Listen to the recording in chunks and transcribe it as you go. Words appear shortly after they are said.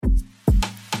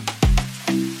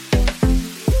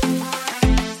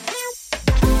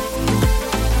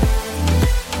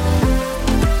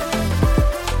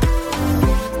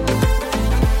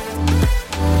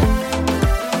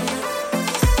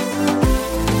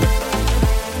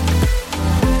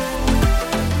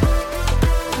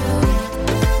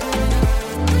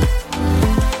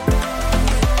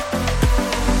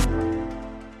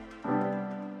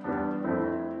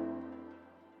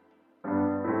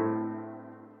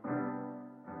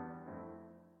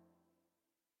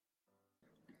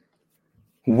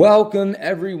Welcome,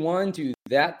 everyone, to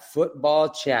That Football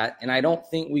Chat. And I don't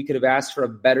think we could have asked for a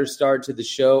better start to the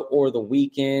show or the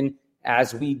weekend,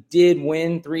 as we did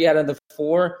win 3 out of the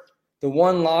 4. The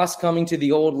one loss coming to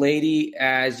the old lady,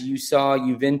 as you saw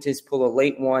Juventus pull a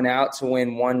late one out to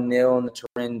win 1-0 in the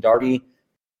Turin Derby.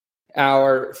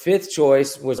 Our fifth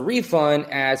choice was a refund,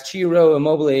 as Ciro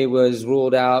Immobile was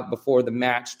ruled out before the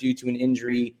match due to an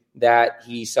injury that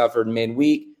he suffered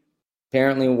midweek.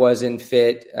 Apparently wasn't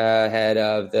fit ahead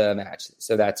of the match,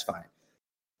 so that's fine.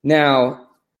 Now,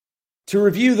 to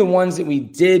review the ones that we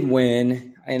did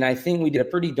win, and I think we did a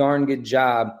pretty darn good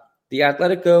job, the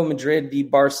Atletico Madrid beat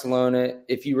Barcelona.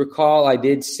 If you recall, I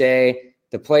did say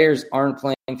the players aren't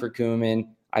playing for Koeman.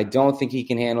 I don't think he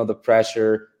can handle the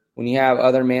pressure. When you have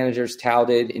other managers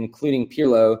touted, including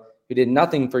Pirlo, who did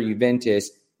nothing for Juventus,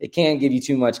 it can't give you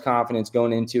too much confidence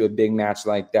going into a big match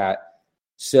like that.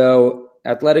 So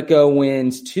Atletico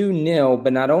wins 2-0,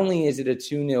 but not only is it a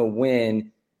 2-0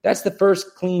 win, that's the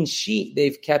first clean sheet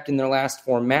they've kept in their last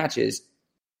 4 matches.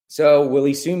 So will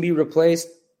he soon be replaced?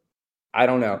 I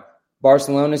don't know.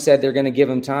 Barcelona said they're going to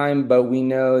give him time, but we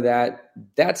know that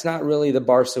that's not really the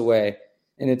Barca way.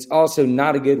 And it's also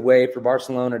not a good way for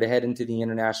Barcelona to head into the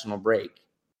international break.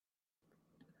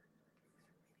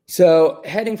 So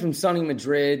heading from sunny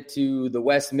Madrid to the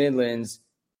West Midlands,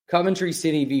 Coventry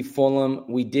City v. Fulham,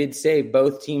 we did say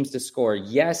both teams to score.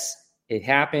 Yes, it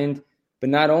happened. But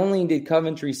not only did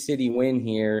Coventry City win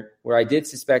here, where I did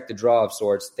suspect a draw of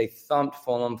sorts, they thumped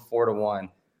Fulham 4-1.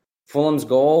 Fulham's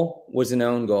goal was an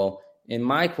own goal. And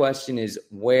my question is,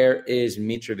 where is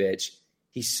Mitrovic?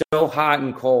 He's so hot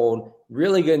and cold,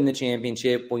 really good in the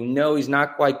championship. We know he's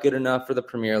not quite good enough for the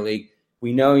Premier League.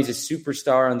 We know he's a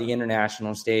superstar on the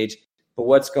international stage. But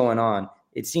what's going on?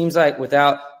 It seems like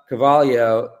without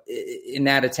Carvalho in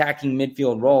that attacking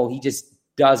midfield role, he just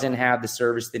doesn't have the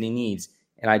service that he needs,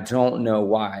 and I don't know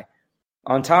why.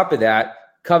 On top of that,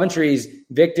 Coventry's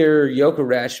Victor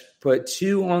Gyökeres put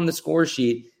 2 on the score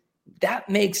sheet. That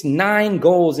makes 9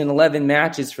 goals in 11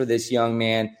 matches for this young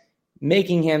man,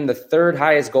 making him the 3rd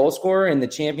highest goal scorer in the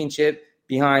championship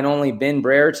behind only Ben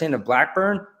Brereton of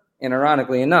Blackburn and,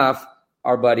 ironically enough,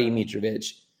 our buddy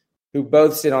Mitrovic, who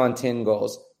both sit on 10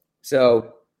 goals.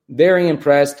 So very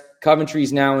impressed.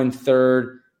 Coventry's now in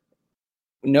 3rd.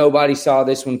 Nobody saw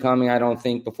this one coming, I don't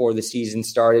think, before the season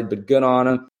started, but good on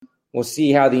them. We'll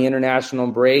see how the international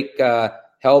break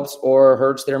helps or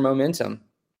hurts their momentum.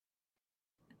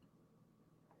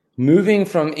 Moving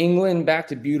from England back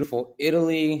to beautiful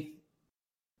Italy.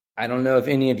 I don't know if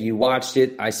any of you watched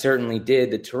it. I certainly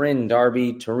did. The Turin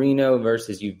Derby, Torino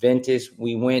versus Juventus.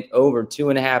 We went over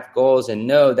 2.5 goals, and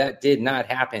no, that did not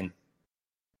happen.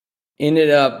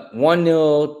 Ended up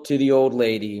 1-0 to the old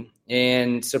lady.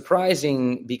 And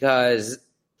surprising because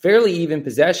fairly even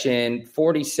possession,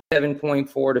 47.4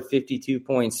 to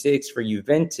 52.6 for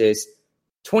Juventus.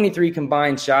 23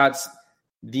 combined shots.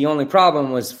 The only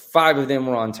problem was 5 of them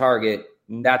were on target.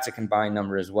 And that's a combined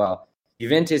number as well.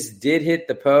 Juventus did hit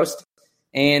the post,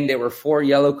 and there were 4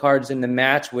 yellow cards in the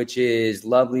match, which is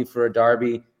lovely for a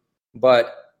derby.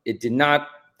 But it did not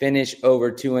finish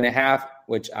over 2.5,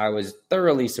 which I was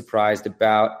thoroughly surprised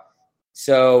about.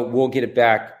 So we'll get it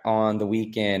back on the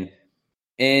weekend.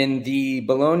 In the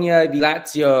Bologna v.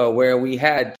 Lazio, where we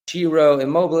had Ciro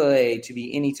Immobile to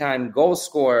be anytime goal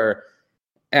scorer.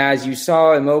 As you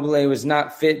saw, Immobile was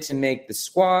not fit to make the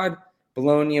squad.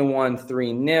 Bologna won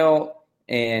 3-0,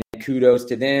 and kudos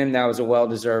to them. That was a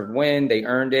well-deserved win. They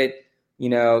earned it. You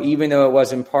know, even though it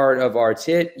wasn't part of our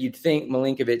tit, you'd think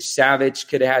Milinkovic-Savic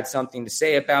could have had something to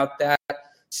say about that,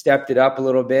 stepped it up a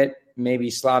little bit, maybe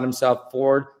slot himself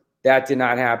forward. That did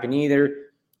not happen either.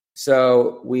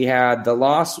 So we had the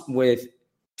loss with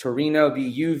Torino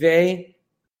v. Juve.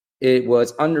 It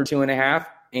was under 2.5.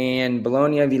 And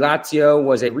Bologna v. Lazio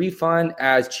was a refund,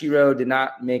 as Ciro did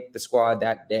not make the squad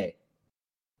that day.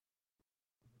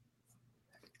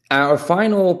 Our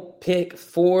final pick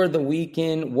for the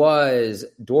weekend was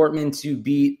Dortmund to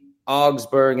beat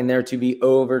Augsburg, and there to be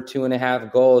over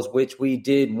 2.5 goals, which we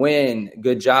did win.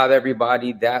 Good job,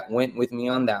 everybody that went with me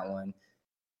on that one.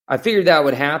 I figured that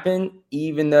would happen,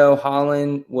 even though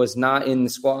Haaland was not in the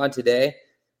squad today.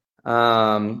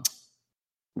 Rafael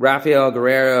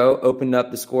Guerreiro opened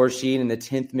up the score sheet in the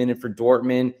 10th minute for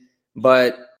Dortmund,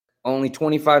 but only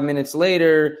 25 minutes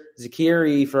later,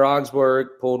 Zakiri for Augsburg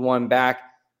pulled one back.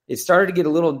 It started to get a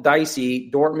little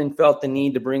dicey. Dortmund felt the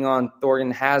need to bring on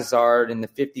Thorgan Hazard in the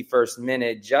 51st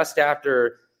minute, just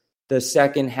after the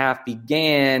second half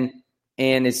began.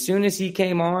 And as soon as he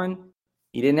came on,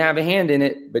 he didn't have a hand in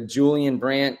it, but Julian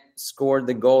Brandt scored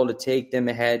the goal to take them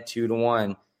ahead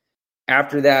 2-1.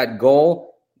 After that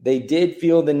goal, They did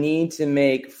feel the need to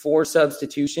make 4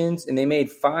 substitutions, and they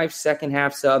made 5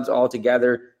 second-half subs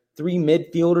altogether, 3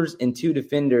 midfielders and 2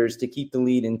 defenders to keep the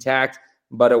lead intact,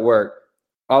 but it worked.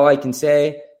 All I can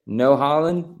say, no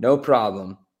Haaland, no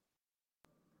problem.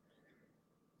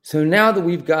 So now that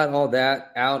we've got all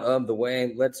that out of the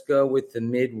way, let's go with the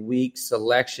midweek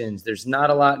selections. There's not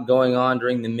a lot going on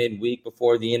during the midweek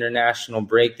before the international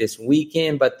break this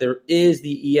weekend, but there is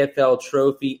the EFL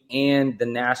Trophy and the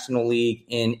National League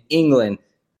in England,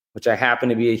 which I happen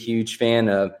to be a huge fan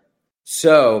of.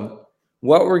 So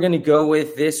what we're going to go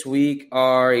with this week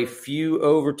are a few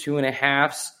over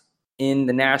 2.5s in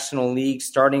the National League,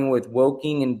 starting with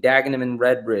Woking and Dagenham and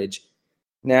Redbridge.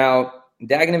 Now,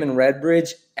 Dagenham and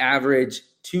Redbridge average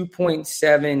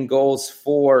 2.7 goals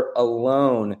for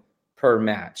alone per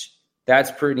match.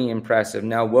 That's pretty impressive.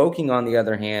 Now, Woking, on the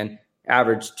other hand,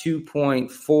 averaged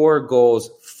 2.4 goals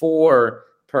for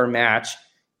per match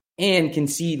and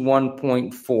concede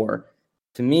 1.4.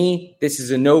 To me, this is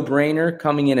a no-brainer,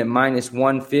 coming in at minus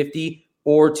 150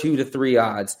 or 2 to 3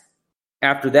 odds.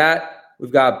 After that,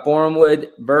 we've got Bournemouth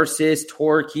versus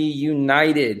Torquay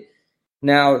United.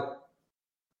 Now,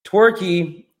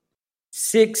 Torquay,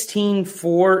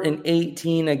 16-4 and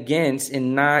 18 against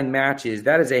in 9 matches.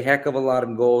 That is a heck of a lot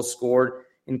of goals scored,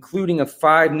 including a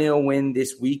 5-0 win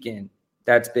this weekend.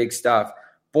 That's big stuff.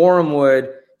 Bournemouth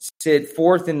sit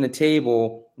 4th in the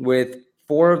table with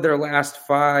 4 of their last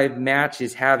 5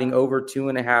 matches having over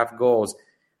 2.5 goals.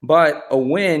 But a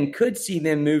win could see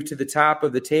them move to the top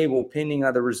of the table pending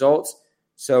other results.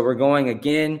 So we're going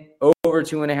again over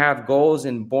 2.5 goals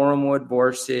in Bournemouth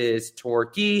versus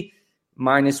Torquay,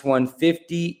 minus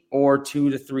 150 or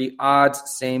 2 to 3 odds,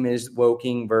 same as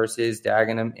Woking versus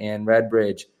Dagenham and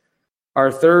Redbridge.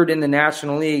 Our third in the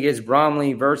National League is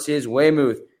Bromley versus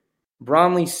Weymouth.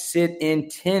 Bromley sit in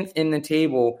 10th in the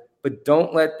table, but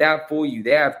don't let that fool you.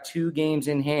 They have 2 games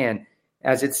in hand.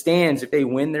 As it stands, if they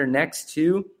win their next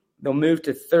 2, they'll move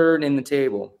to 3rd in the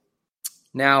table.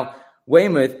 Now,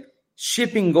 Weymouth,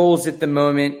 shipping goals at the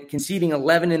moment, conceding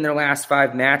 11 in their last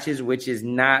 5 matches, which is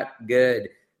not good.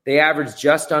 They average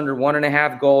just under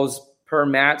 1.5 goals per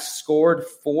match, scored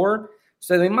 4.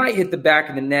 So they might hit the back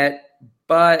of the net,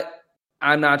 but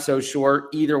I'm not so sure.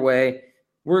 Either way,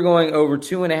 we're going over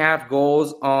 2.5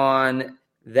 goals on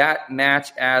that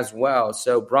match as well.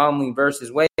 So Bromley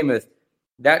versus Weymouth,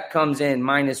 that comes in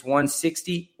minus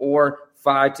 160 or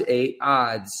 5 to 8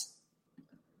 odds.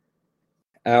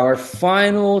 Our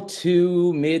final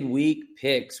 2 midweek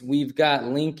picks, we've got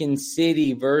Lincoln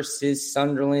City versus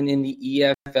Sunderland in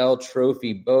the EFL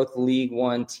Trophy, both League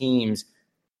One teams.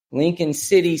 Lincoln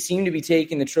City seem to be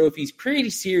taking the trophies pretty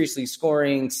seriously,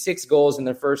 scoring 6 goals in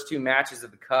their first 2 matches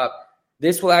of the Cup.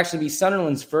 This will actually be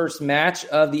Sunderland's first match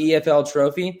of the EFL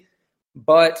Trophy,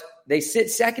 but they sit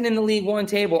 2nd in the League One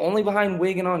table, only behind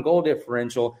Wigan on goal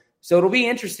differential. So it'll be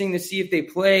interesting to see if they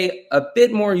play a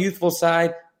bit more youthful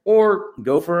side or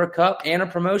go for a cup and a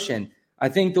promotion. I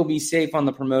think they'll be safe on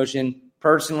the promotion.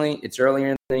 Personally, it's earlier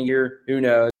in the year, who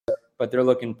knows, but they're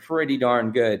looking pretty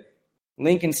darn good.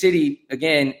 Lincoln City,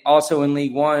 again, also in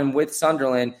League One with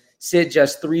Sunderland, sit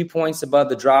just 3 points above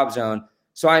the drop zone.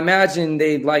 So I imagine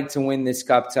they'd like to win this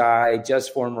cup tie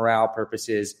just for morale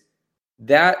purposes.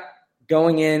 That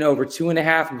going in over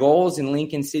 2.5 goals in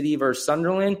Lincoln City versus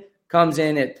Sunderland comes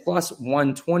in at plus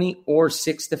 120 or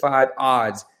 6 to 5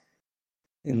 odds.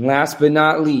 And last but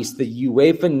not least, the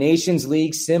UEFA Nations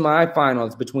League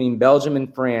semifinals between Belgium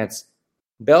and France.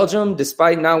 Belgium,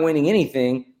 despite not winning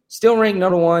anything, still ranked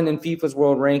number 1 in FIFA's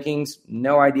world rankings.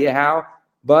 No idea how,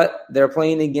 but they're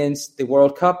playing against the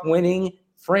World Cup winning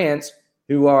France,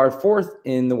 who are 4th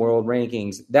in the world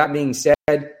rankings. That being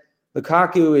said,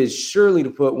 Lukaku is surely to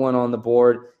put one on the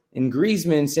board, and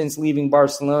Griezmann, since leaving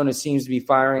Barcelona, seems to be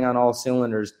firing on all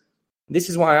cylinders. This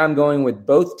is why I'm going with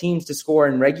both teams to score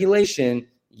in regulation,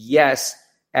 yes,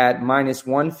 at minus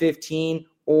 115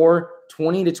 or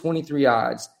 20 to 23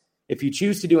 odds. If you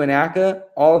choose to do an ACA,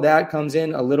 all of that comes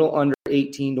in a little under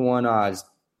 18 to 1 odds.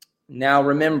 Now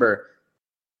remember,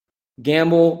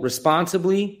 gamble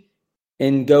responsibly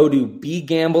and go to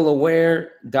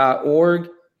begambleaware.org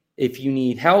if you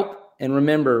need help. And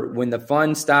remember, when the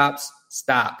fun stops,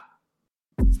 stop.